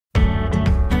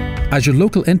As your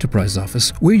local enterprise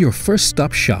office, we're your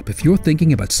first-stop shop if you're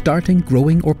thinking about starting,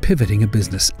 growing or pivoting a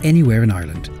business anywhere in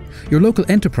Ireland. Your local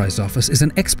enterprise office is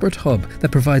an expert hub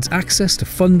that provides access to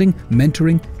funding,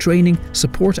 mentoring, training,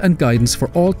 support and guidance for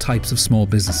all types of small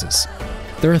businesses.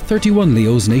 There are 31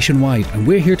 Leos nationwide and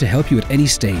we're here to help you at any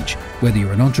stage, whether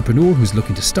you're an entrepreneur who's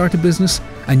looking to start a business,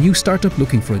 a new startup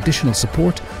looking for additional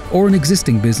support, or an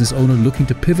existing business owner looking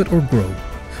to pivot or grow.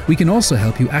 We can also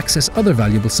help you access other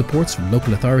valuable supports from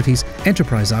local authorities,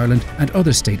 Enterprise Ireland and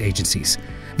other state agencies.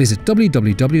 Visit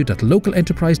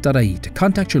www.localenterprise.ie to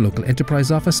contact your local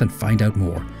enterprise office and find out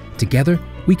more. Together,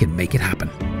 we can make it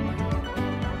happen.